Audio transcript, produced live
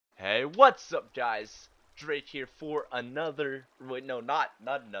Hey, what's up, guys? Drake here for another. Wait, no, not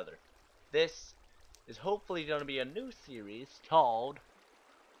another. This is hopefully going to be a new series called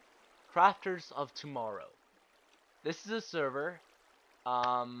Crafters of Tomorrow. This is a server.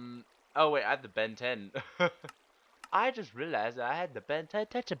 Oh wait, I have the Ben 10. I just realized I had the Ben 10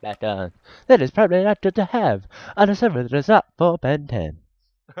 touch back on. That is probably not good to have on a server that is not for Ben 10.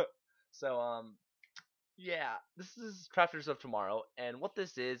 So yeah, this is Crafters of Tomorrow, and what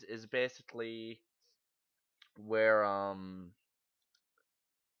this is basically where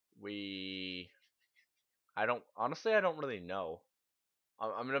we I don't really know.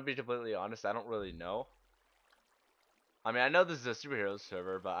 I'm gonna be completely honest, I don't really know. I mean, I know this is a superhero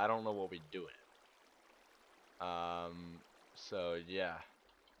server, but I don't know what we do in it. So yeah,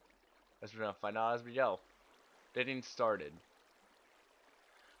 guess we're gonna find out as we go. Getting started.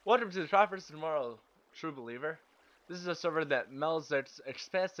 Welcome to the Crafters Tomorrow, True Believer. This is a server that melds its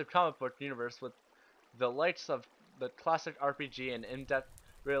expansive comic book universe with the likes of the classic RPG and in-depth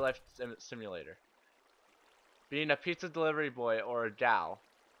real-life simulator. Being a pizza delivery boy or a gal,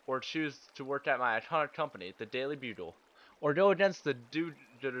 or choose to work at my iconic company, the Daily Bugle, or go against the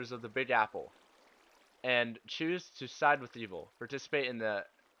do-gooders of the Big Apple, and choose to side with evil, participate in the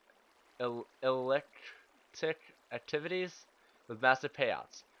electric activities with massive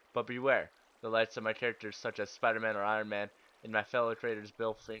payouts. But beware, the lights of my characters such as Spider-Man or Iron Man, and my fellow creators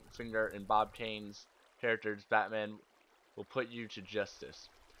Bill Finger and Bob Kane's characters Batman will put you to justice.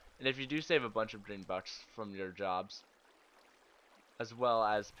 And if you do save a bunch of green bucks from your jobs, as well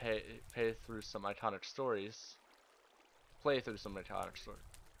as play through some iconic stories.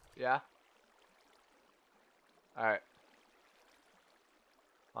 Yeah? Alright.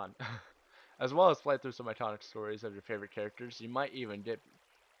 On. As well as play through some iconic stories of your favorite characters, you might even get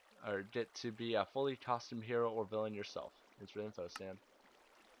to be a fully costumed hero or villain yourself. It's for info, Sam.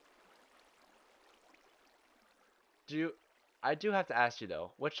 I do have to ask you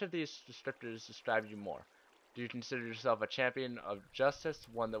though, which of these descriptors describe you more? Do you consider yourself a champion of justice,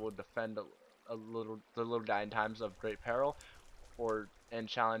 one that will defend the little guy in times of great peril, or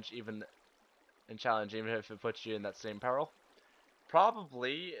challenge even if it puts you in that same peril?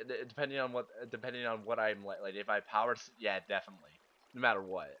 Probably, depending on what I'm like if I have powers, yeah, definitely, no matter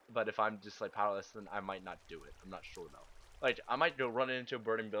what. But if I'm just like powerless, then I might not do it. I'm not sure though. Like I might go run into a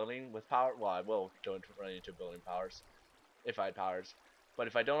burning building with power. Well, I will run into a building powers if I had powers. But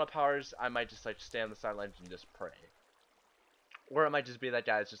if I don't have powers, I might just like stay on the sidelines and just pray. Or it might just be that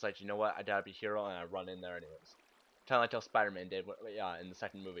guy that's just like, you know what, I gotta be a hero and I run in there anyways. Kind of like how Spider-Man did, yeah, in the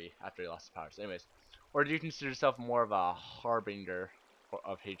second movie after he lost his powers. Anyways, or do you consider yourself more of a harbinger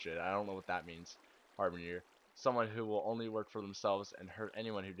of hatred? I don't know what that means. Harbinger, someone who will only work for themselves and hurt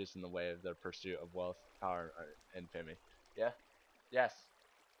anyone who gets in the way of their pursuit of wealth, power, and fame. Yeah. Yes.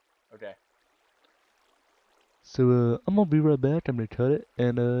 Okay. So I'm gonna be right back. I'm gonna cut it,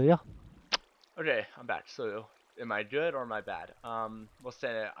 and yeah. Okay, I'm back. So, am I good or am I bad? We'll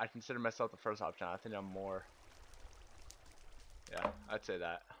say I consider myself the first option. I think I'm more. Yeah, I'd say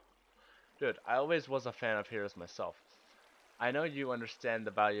that. Dude, I always was a fan of heroes myself. I know you understand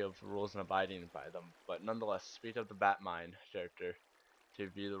the value of rules and abiding by them, but nonetheless, speak of the Batmine character to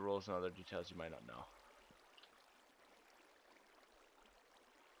view the rules and other details you might not know.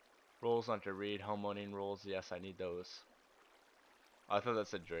 Rules on to read, homeowning rules, yes, I need those. Oh, I thought that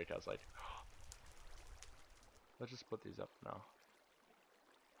said Drake, I was like, let's just put these up now.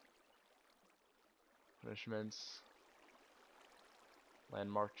 Punishments,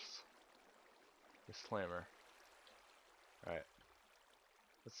 landmarks, disclaimer. Alright,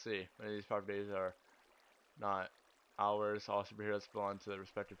 let's see. Many of these properties are not ours. All superheroes belong to their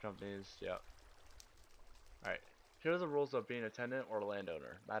respective companies. Yep. Alright. Here are the rules of being a tenant or a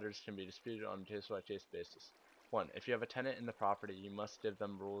landowner. Matters can be disputed on a case-by-case basis. 1. If you have a tenant in the property, you must give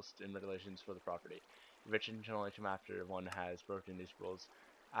them rules and regulations for the property. Eviction can only come after one has broken these rules.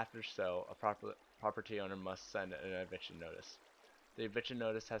 After so, a property owner must send an eviction notice. The eviction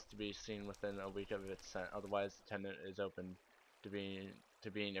notice has to be seen within a week of its sent, otherwise the tenant is open to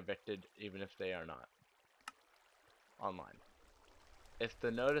being evicted even if they are not. Online. If the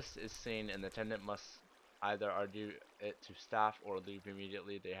notice is seen and the tenant must either argue it to staff or leave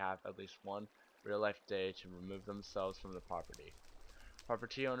immediately, they have at least one real-life day to remove themselves from the property.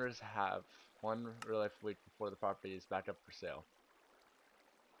 Property owners have one real-life week before the property is back up for sale.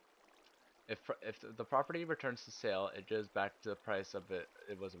 If the property returns to sale, it goes back to the price of it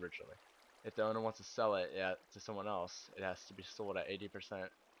was originally. If the owner wants to sell it to someone else, it has to be sold at 80%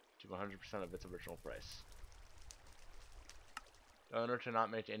 to 100% of its original price. The owner cannot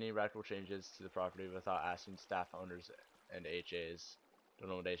make any radical changes to the property without asking staff, owners, and HAs Don't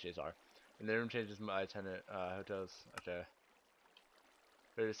know what HAs are. And the room changes my tenant hotels. Okay.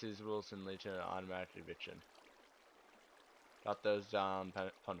 Failure to seize rules and lead to an automatic eviction. Got those down,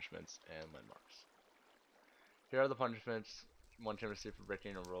 punishments, and landmarks. Here are the punishments one can receive for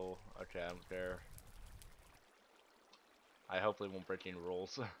breaking a rule. Okay, I don't care. I hopefully won't break any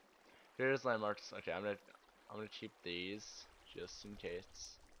rules. Here's landmarks. Okay, I'm gonna keep these just in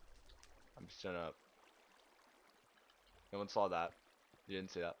case. I'm just gonna. No one saw that. You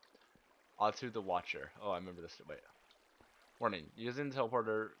didn't see that. Onto the Watcher. Oh, I remember this. Wait. Warning. Using the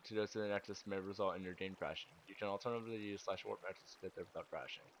teleporter to go to the Nexus may result in your game crashing. You can alternatively use /warp Nexus to get there without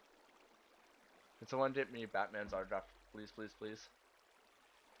crashing. Can someone get me Batman's autograph, please, please, please?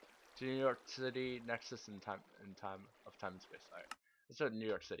 To New York City Nexus in time of time and space. Alright. Let's go to New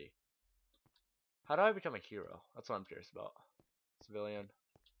York City. How do I become a hero? That's what I'm curious about. Civilian.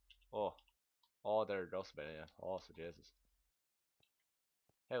 Oh. Oh, there goes civilian. Oh, so Jesus.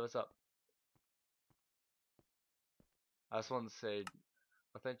 Hey, what's up? I just wanted to say,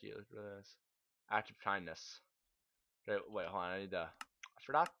 oh, thank you. Act of kindness. Okay, wait, hold on. I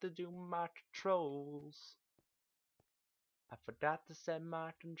forgot to do my controls. I forgot to set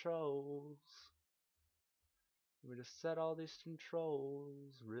my controls. Let me just set all these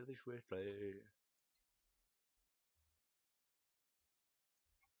controls really quickly.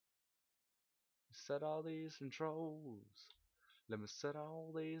 Set all these controls. Let me set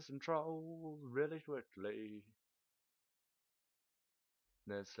all these controls really quickly.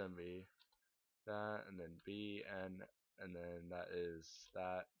 Then it's gonna be that, and then B, and then that is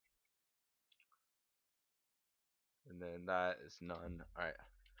that, and then that is none. Alright.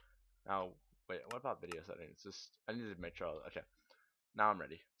 Now, wait, what about video settings? Just, I need to make sure. Okay. Now I'm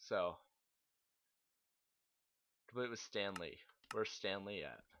ready. So, complete with Stanley. Where's Stanley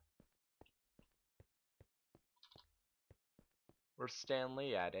at? Where's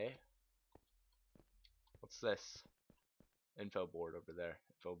Stanley at, eh? What's this? Info board over there.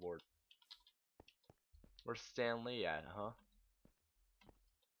 Info board. Where's Stanley at, huh?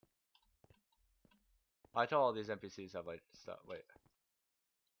 I told all these NPCs have like stuff. Wait.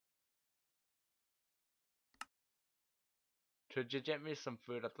 Could you get me some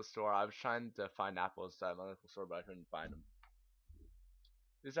food at the store? I was trying to find apples at my local store, but I couldn't find them.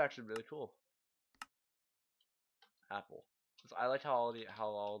 These are actually really cool. Apple. So I like how all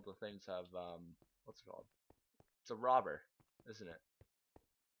the things have what's it called? It's a robber, isn't it?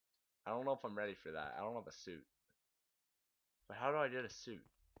 I don't know if I'm ready for that. I don't have a suit. But how do I get a suit?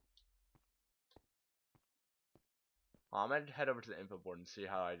 Well, I'm gonna head over to the info board and see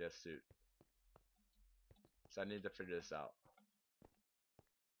how I get a suit. So I need to figure this out.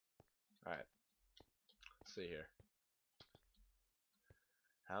 Alright. Let's see here.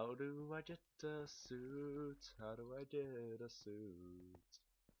 How do I get a suit? How do I get a suit?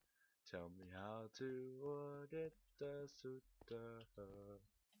 Tell me how to get a suit.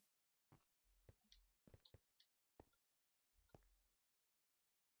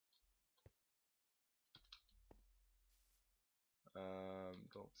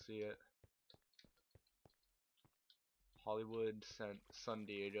 Don't see it. Hollywood, San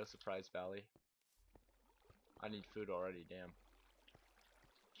Diego, Surprise Valley. I need food already, damn.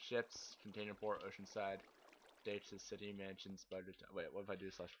 Ships, container port, oceanside, dates, city, mansions, budget. Wait, what if I do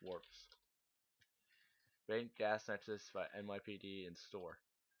 /warps? Bank, gas, nexus, by NYPD, and store.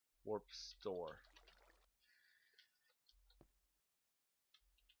 Warp store.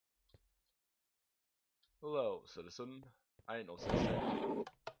 Hello, citizen. I ain't no citizen.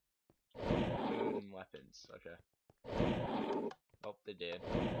 Food and weapons. Okay. Oh, they did.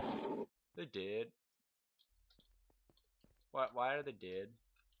 They did. Why are they dead?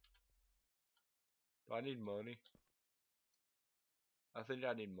 Do I need money? I think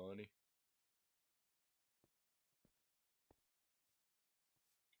I need money.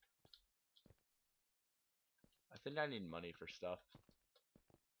 I think I need money for stuff.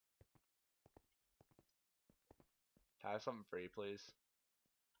 Can I have something free, please?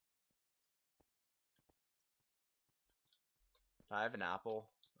 Can I have an apple?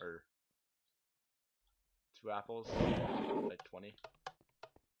 Or 2 apples? Like 20?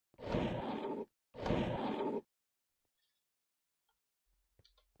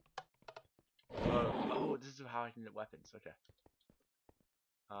 Oh, this is how I can get weapons. Okay.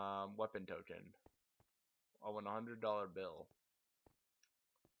 Weapon token. Oh, a $100 bill.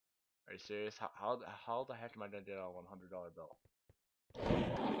 Are you serious? How the heck am I gonna get a $100 bill?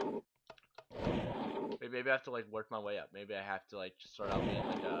 Maybe I have to like work my way up. Maybe I have to like start out being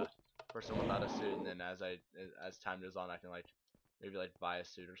like a person without a suit, and then as time goes on, I can like maybe like buy a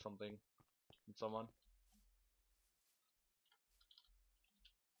suit or something from someone.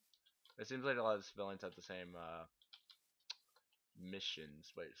 It seems like a lot of the civilians have the same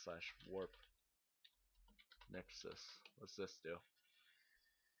missions. Wait, slash warp nexus. What's this do?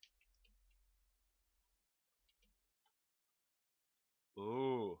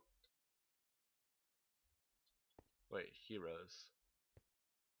 Ooh. Wait, heroes.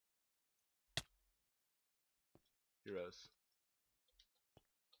 Heroes.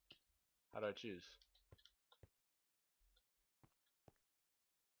 How do I choose?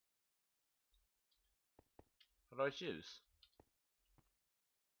 How do I choose?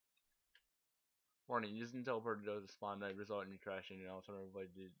 Warning, using teleport to go to spawn might result in you crashing, and alternative way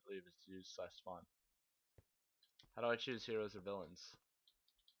to leave is to use slash spawn. How do I choose heroes or villains?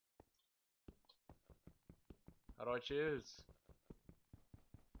 How do I choose?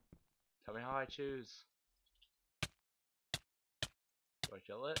 Tell me how I choose. Do I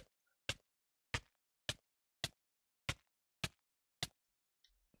kill it?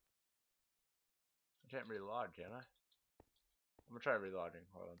 I can't reload, can I? I'm gonna try reloading.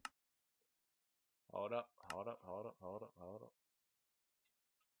 Hold on. Hold up, hold up, hold up, hold up, hold up.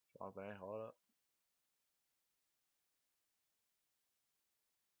 Okay, hold up.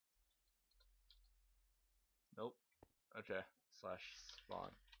 Nope. Okay. Slash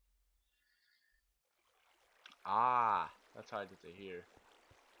spawn. Ah, that's how I get to here.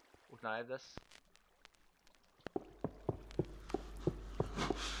 Oh, can I have this?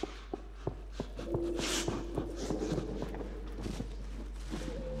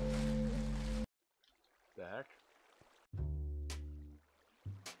 The heck?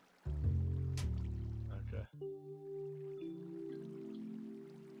 Okay.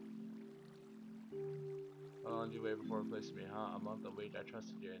 How long do you wait before replacing me, huh? A month of wait, I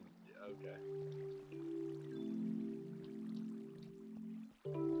trusted you and okay.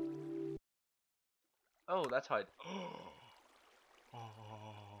 Oh, that's how I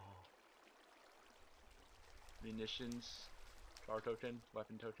munitions, car token,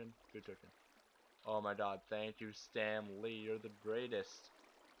 weapon token, food token. Oh my god, thank you Stan Lee, you're the greatest.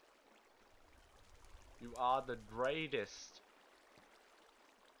 You are the greatest.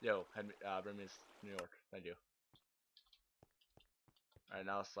 Yo, bring me to New York, thank you. Alright,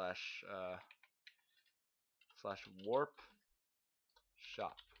 now slash warp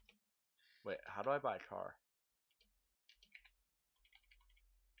shop. Wait, how do I buy a car?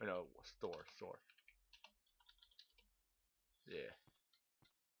 Oh, no, store. Yeah.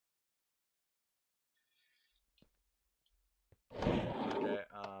 Okay,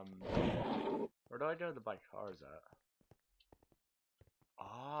 where do I go to buy cars at?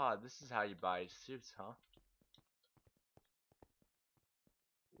 Ah, this is how you buy suits, huh?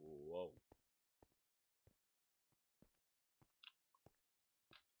 Whoa.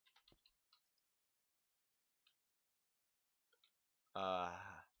 Uh,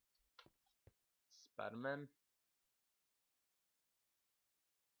 Spider-Man.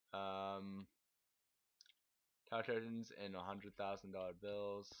 Car tokens and $100,000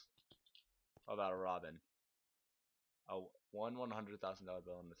 bills. What about a Robin? One $100,000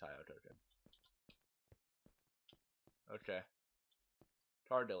 bill and the Tayo token. Okay.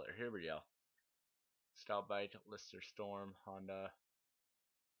 Car dealer, here we go. Scout Bike, Lister Storm, Honda.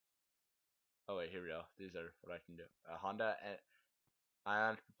 Oh wait, here we go. These are what I can do. Honda and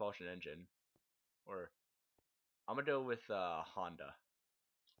ion propulsion engine. Or I'm gonna go with Honda.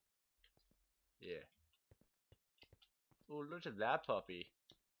 Yeah. Oh, look at that puppy.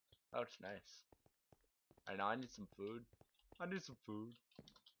 That looks nice. I know I need some food. I need some food.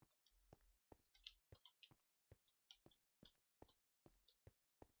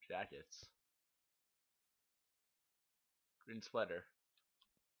 Jackets. Green sweater.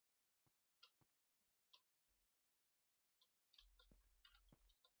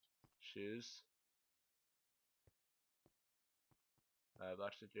 Shoes.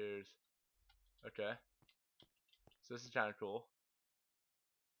 Black stickers. Okay. So this is kind of cool.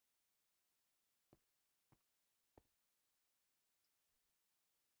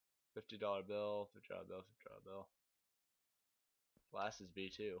 $50 bill, $50 bill, $50 bill. Last is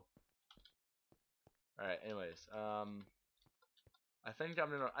B2. Alright, anyways, I think I'm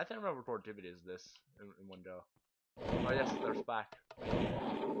gonna record 2 videos of this in one go. Oh yes, there's back.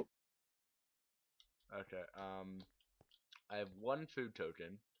 Okay, I have 1 food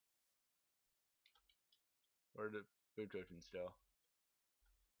token. Where do food tokens go?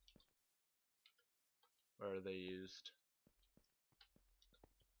 Where are they used?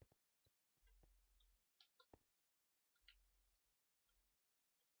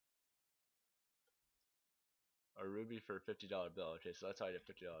 A ruby for $50 bill. Okay, so that's how I get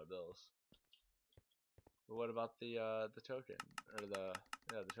 $50 bills. But what about the token or the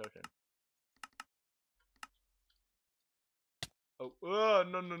token? Oh,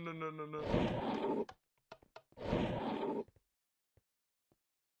 no, no, no, no, no, no.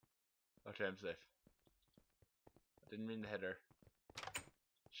 Okay, I'm safe. I didn't mean to hit her.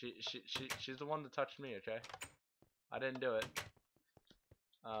 She's the one that touched me, okay? I didn't do it.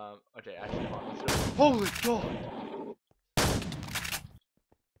 Okay, actually, come on, let's go. Holy God!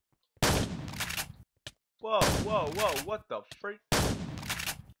 Whoa, whoa, whoa, what the freak?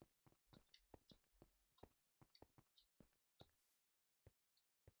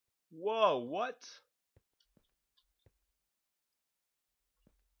 Whoa, what?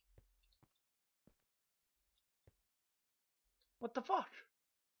 What the fuck?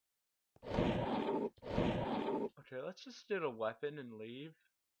 Okay, let's just get a weapon and leave.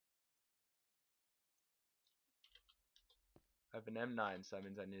 I have an M9, so that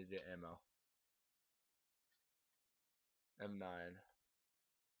means I need to get ammo. M9.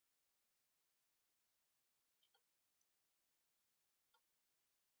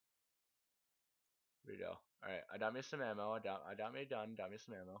 Here we go. Alright, I got me some ammo. I got me a gun. Got me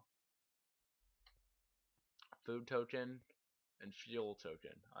some ammo. Food token and fuel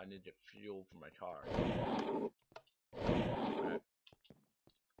token. I need to get fuel for my car. Alright.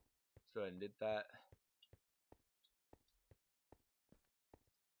 Let's go ahead and did that.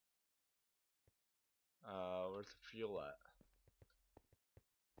 Where's the fuel at?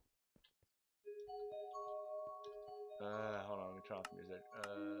 Hold on, let me turn off the music.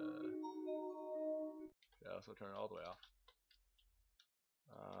 Yeah, also turn it all the way off.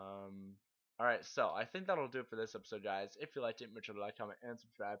 Alright, so I think that'll do it for this episode, guys. If you liked it, make sure to like, comment, and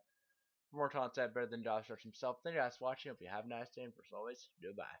subscribe. For more content better than Josh Rush himself, thank you guys for watching. Hope you have a nice day, and as always,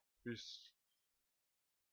 goodbye. Peace.